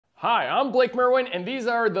Hi, I'm Blake Merwin, and these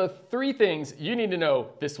are the 3 things you need to know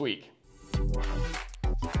this week.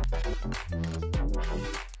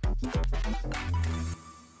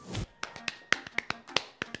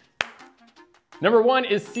 Number 1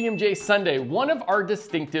 is CMJ Sunday. One of our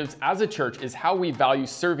distinctives as a church is how we value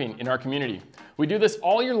serving in our community. We do this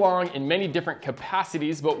all year long in many different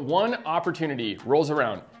capacities, but one opportunity rolls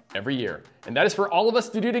around every year, and that is for all of us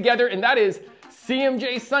to do together, and that is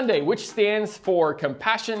CMJ Sunday, which stands for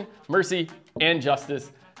Compassion, Mercy, and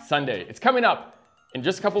Justice Sunday. It's coming up in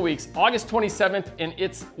just a couple weeks, August 27th, and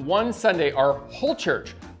it's one Sunday our whole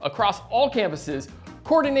church across all campuses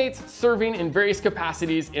coordinates serving in various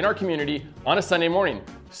capacities in our community on a Sunday morning.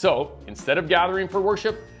 So instead of gathering for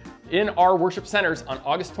worship in our worship centers on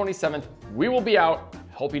August 27th, we will be out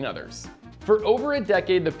helping others. For over a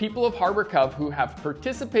decade, the people of Harbor Cove who have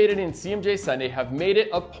participated in CMJ Sunday have made it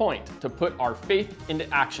a point to put our faith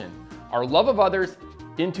into action, our love of others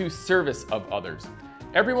into service of others.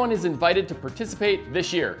 Everyone is invited to participate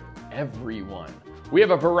this year. Everyone. We have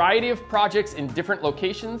a variety of projects in different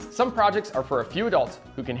locations. Some projects are for a few adults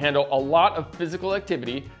who can handle a lot of physical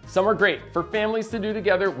activity. Some are great for families to do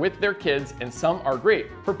together with their kids, and some are great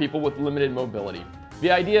for people with limited mobility. The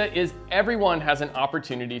idea is everyone has an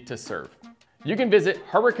opportunity to serve. You can visit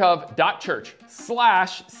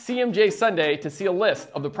harborcove.church/CMJ Sunday to see a list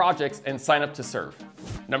of the projects and sign up to serve.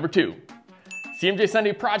 Number 2, CMJ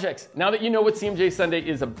Sunday projects. Now that you know what CMJ Sunday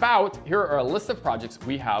is about, here are a list of projects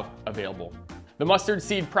we have available. The Mustard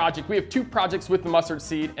Seed Project. We have 2 projects with the Mustard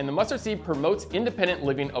Seed, and the Mustard Seed promotes independent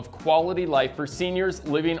living of quality life for seniors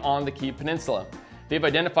living on the Key Peninsula. They've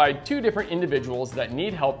identified 2 different individuals that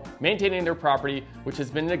need help maintaining their property, which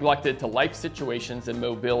has been neglected to life situations and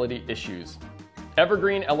mobility issues.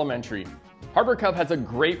 Evergreen Elementary. Harbor Cove has a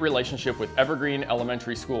great relationship with Evergreen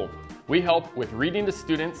Elementary School. We help with reading to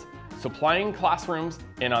students, supplying classrooms,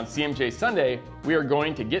 and on CMJ Sunday, we are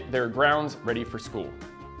going to get their grounds ready for school.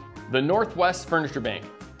 The Northwest Furniture Bank.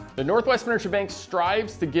 The Northwest Furniture Bank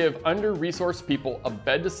strives to give under-resourced people a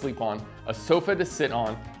bed to sleep on, a sofa to sit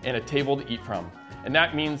on, and a table to eat from. And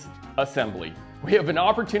that means assembly. We have an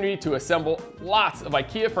opportunity to assemble lots of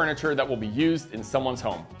IKEA furniture that will be used in someone's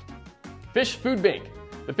home. Fish Food Bank.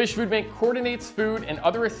 The Fish Food Bank coordinates food and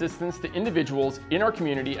other assistance to individuals in our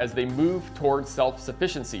community as they move towards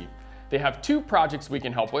self-sufficiency. They have 2 projects we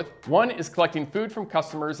can help with. One is collecting food from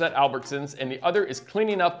customers at Albertsons, and the other is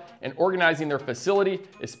cleaning up and organizing their facility,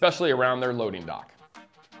 especially around their loading dock.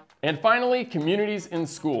 And finally, Communities in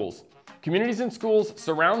Schools. Communities in Schools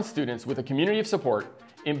surround students with a community of support,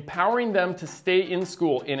 empowering them to stay in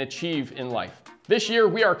school and achieve in life. This year,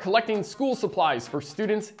 we are collecting school supplies for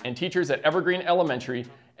students and teachers at Evergreen Elementary,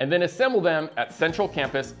 and then assemble them at Central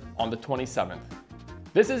Campus on the 27th.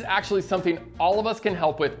 This is actually something all of us can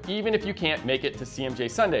help with, even if you can't make it to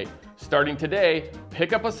CMJ Sunday. Starting today,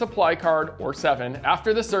 pick up a supply card or 7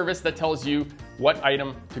 after the service that tells you what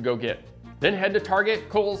item to go get. Then head to Target,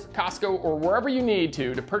 Kohl's, Costco, or wherever you need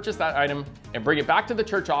to purchase that item and bring it back to the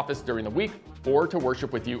church office during the week or to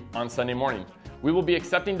worship with you on Sunday morning. We will be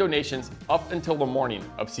accepting donations up until the morning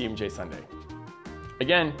of CMJ Sunday.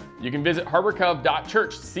 Again, you can visit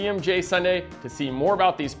harborcove.church/CMJ Sunday to see more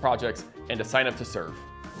about these projects and to sign up to serve.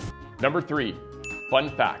 Number 3, fun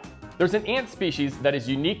fact. There's an ant species that is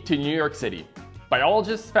unique to New York City.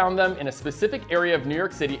 Biologists found them in a specific area of New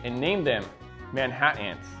York City and named them Manhattan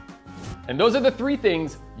ants. And those are the 3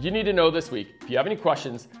 things you need to know this week. If you have any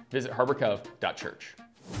questions, visit harborcove.church.